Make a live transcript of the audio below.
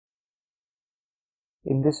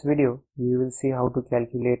In this video, we will see how to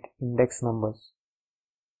calculate index numbers.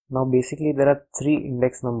 Now basically there are three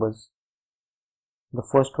index numbers. The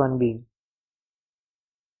first one being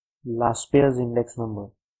Laspeyre's index number.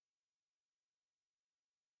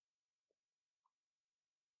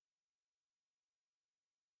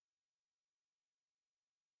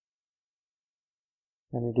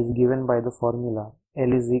 And it is given by the formula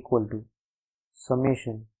L is equal to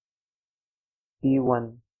summation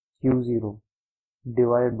P1 Q0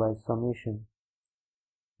 divided by summation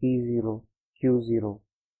P0 Q0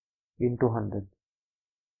 into 100.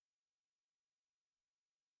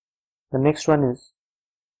 The next one is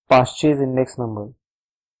Paasche's index number.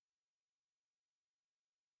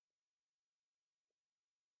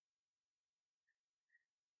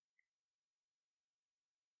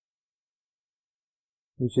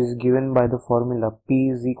 Which is given by the formula P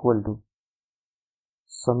is equal to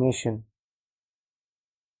summation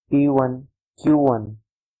P1 Q1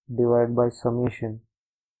 divided by summation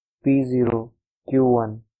P0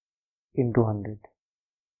 Q1 into 100.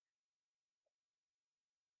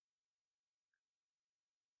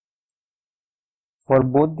 For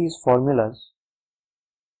both these formulas,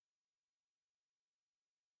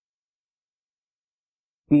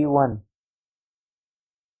 P1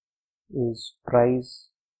 is price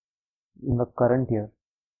in the current year,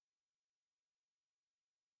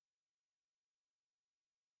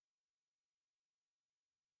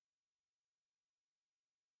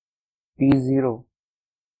 P0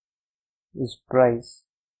 is price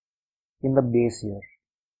in the base year.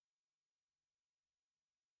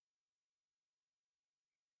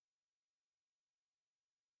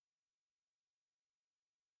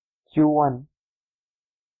 Q1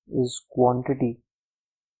 is quantity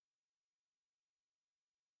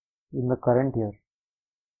in the current year,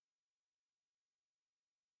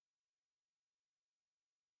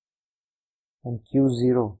 and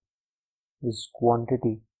Q0 is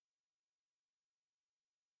quantity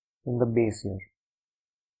in the base year.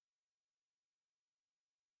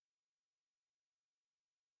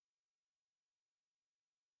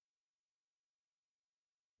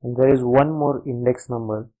 And there is one more index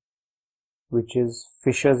number, which is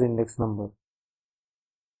Fisher's index number.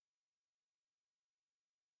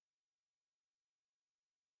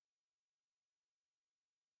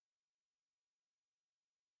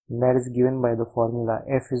 And that is given by the formula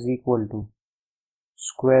F is equal to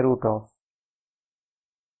square root of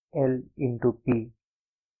L into P,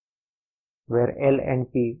 where L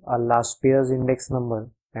and P are Laspeyre's index number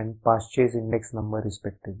and Paasche's index number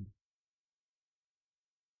respectively.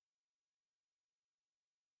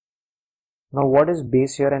 Now what is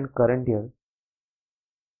base year and current year?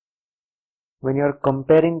 When you are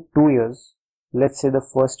comparing 2 years, let's say the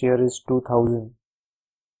first year is 2000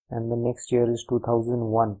 and the next year is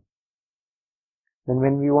 2001. Then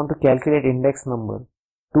when we want to calculate index number,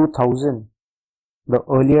 2000, the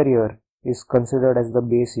earlier year, is considered as the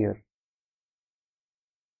base year,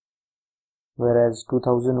 whereas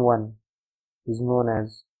 2001 is known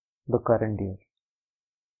as the current year.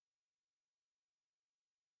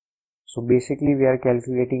 So basically we are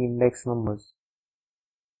calculating index numbers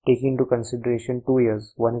taking into consideration 2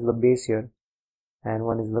 years. One is the base year and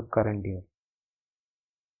one is the current year.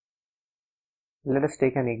 Let us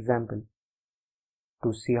take an example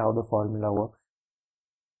to see how the formula works.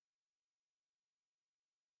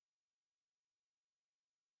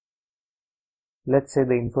 Let's say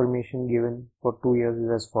the information given for 2 years is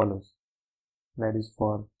as follows. That is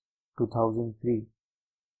for 2003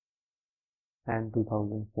 and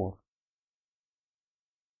 2004.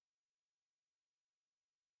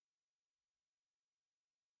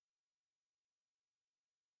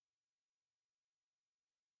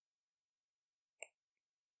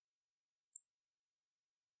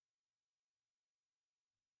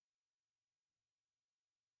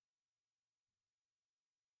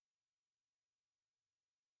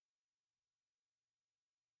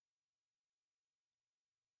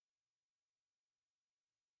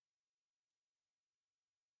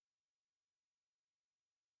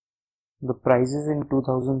 The prices in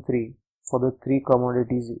 2003 for the three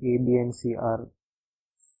commodities A, B and C are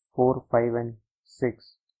 4, 5 and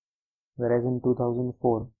 6, whereas in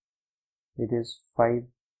 2004 it is 5,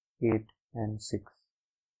 8 and 6.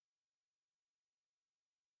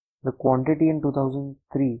 The quantity in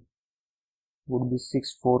 2003 would be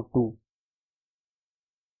 642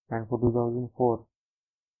 and for 2004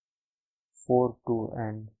 4, 2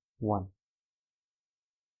 and 1.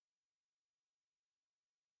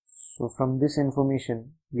 So from this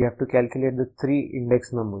information, we have to calculate the three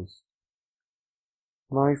index numbers.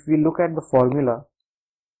 Now if we look at the formula,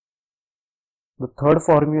 the third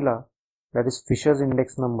formula that is Fisher's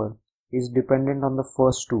index number, is dependent on the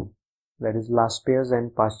first two, that is Laspeyre's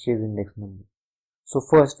and Paasche's index number. So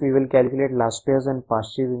first we will calculate Laspeyre's and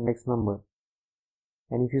Paasche's index number,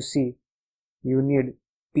 and if you see, you need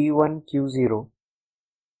P1 Q0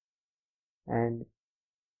 and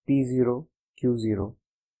P0 Q0,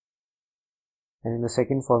 and in the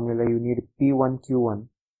second formula you need P1 Q1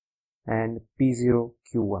 and P0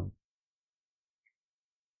 Q1.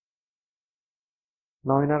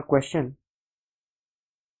 Now in our question,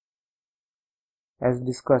 as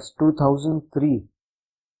discussed, 2003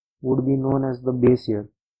 would be known as the base year,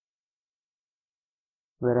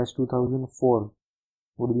 whereas 2004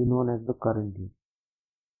 would be known as the current year.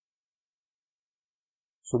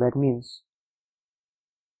 So that means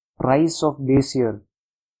price of base year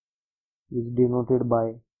is denoted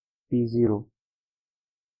by P0,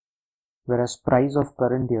 whereas price of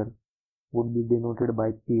current year would be denoted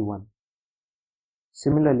by P1.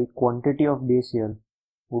 Similarly, quantity of base year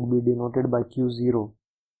would be denoted by Q0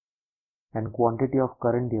 and quantity of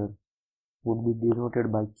current year would be denoted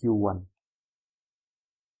by Q1.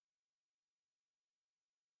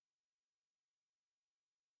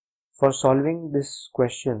 For solving this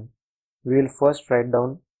question, we will first write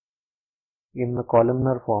down in the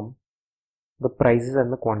columnar form the prices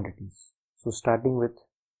and the quantities. So starting with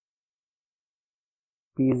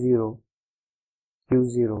P0,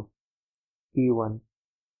 Q0, P1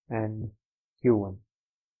 and Q1,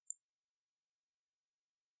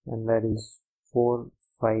 and that is 4,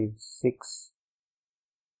 5, 6,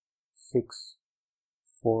 6,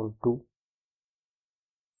 4, 2,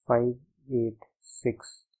 5, 8,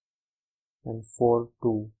 6 and 4,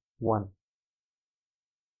 2, 1.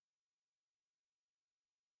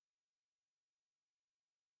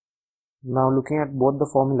 Now looking at both the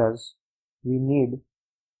formulas, we need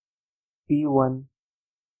P1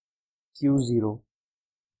 Q0,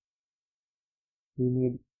 we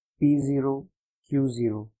need P0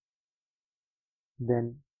 Q0,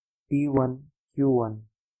 then P1 Q1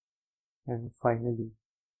 and finally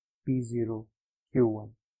P0 Q1.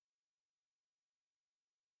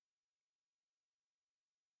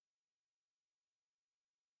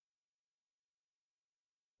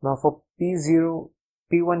 Now for P1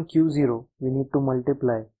 Q0, we need to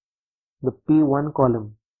multiply the P1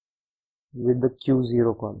 column with the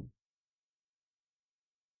Q0 column.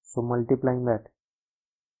 So multiplying that,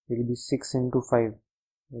 it will be 6 into 5,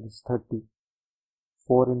 that is 30,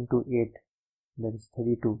 4 into 8, that is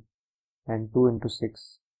 32, and 2 into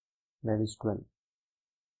 6, that is 12.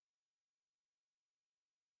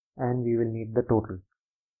 And we will need the total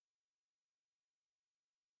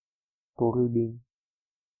being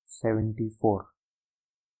 74.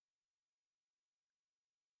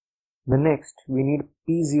 The next, we need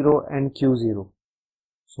P0 and Q0.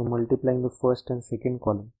 So multiplying the first and second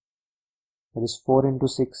column, that is 4 into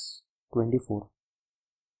 6, 24,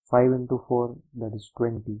 5 into 4, that is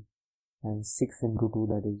 20, and 6 into 2,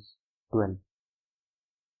 that is 12.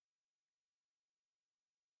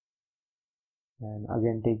 And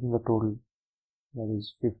again taking the total, that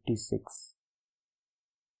is 56.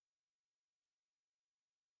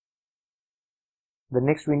 The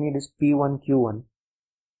next we need is P1 Q1.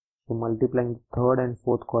 So multiplying the third and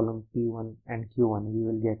fourth column P1 and Q1, we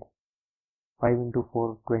will get 5 into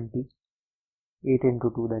 4, 20, 8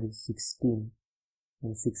 into 2, that is 16,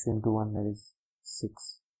 and 6 into 1, that is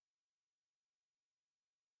 6.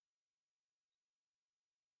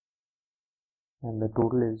 And the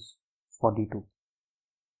total is 42.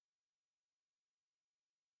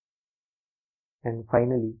 And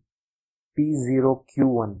finally, P0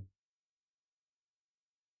 Q1,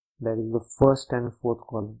 that is the first and fourth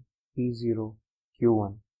column, P0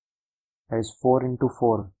 Q1, that is 4 into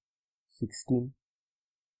 4, 16,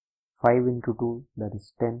 5 into 2, that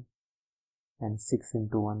is 10, and 6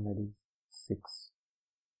 into 1, that is 6.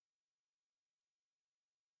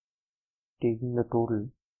 Taking the total,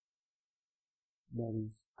 that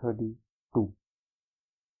is 32.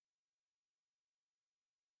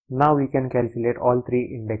 Now we can calculate all three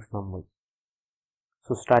index numbers.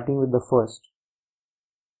 So starting with the first,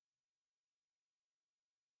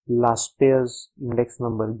 Laspeyre's index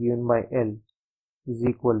number given by L is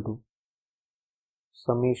equal to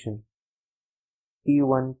summation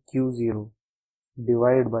P1 Q0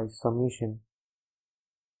 divided by summation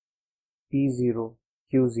P0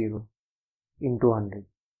 Q0 into 100.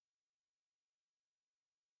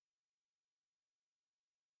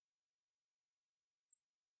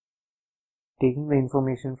 Taking the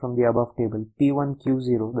information from the above table, P1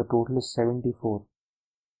 Q0, the total is 74,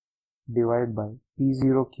 divided by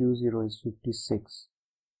P0 Q0 is 56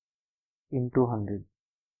 into 100.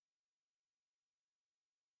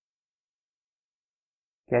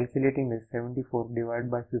 calculating this, 74 divided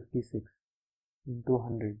by 56 into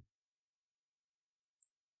 100,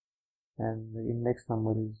 and the index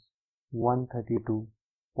number is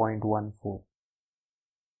 132.14.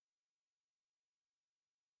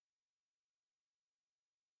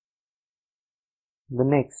 The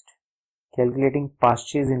next, calculating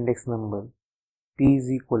Paasche's index number, P is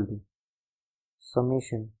equal to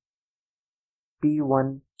summation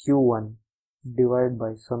P1Q1 divided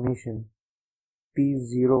by summation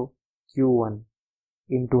P0Q1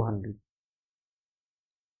 into 100.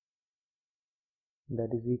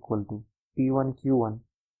 That is equal to P1Q1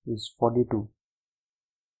 is 42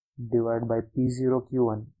 divided by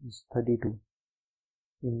P0Q1 is 32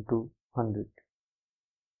 into 100.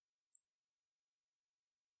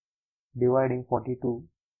 Dividing 42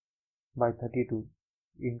 by 32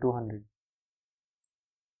 into 100.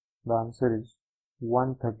 The answer is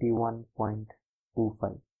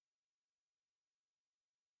 131.25.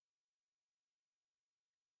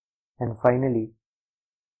 And finally,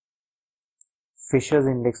 Fisher's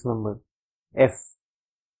index number, F,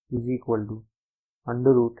 is equal to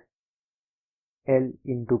under root L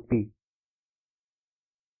into P,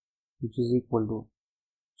 which is equal to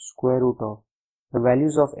square root of the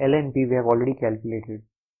values of L and P we have already calculated,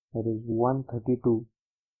 that is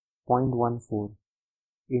 132.14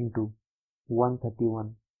 into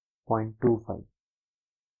 131.25.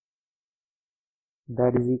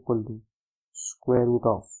 That is equal to square root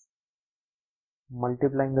of,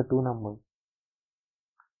 multiplying the two numbers,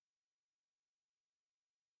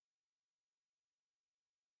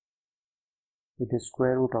 it is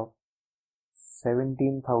square root of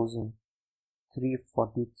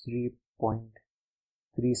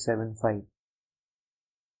 17,343.375.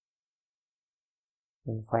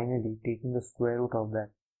 And finally, taking the square root of that,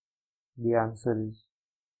 the answer is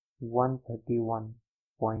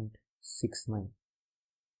 131.69.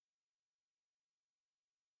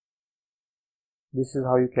 This is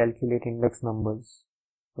how you calculate index numbers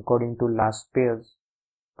according to Laspeyre,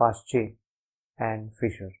 Paasche and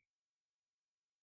Fisher.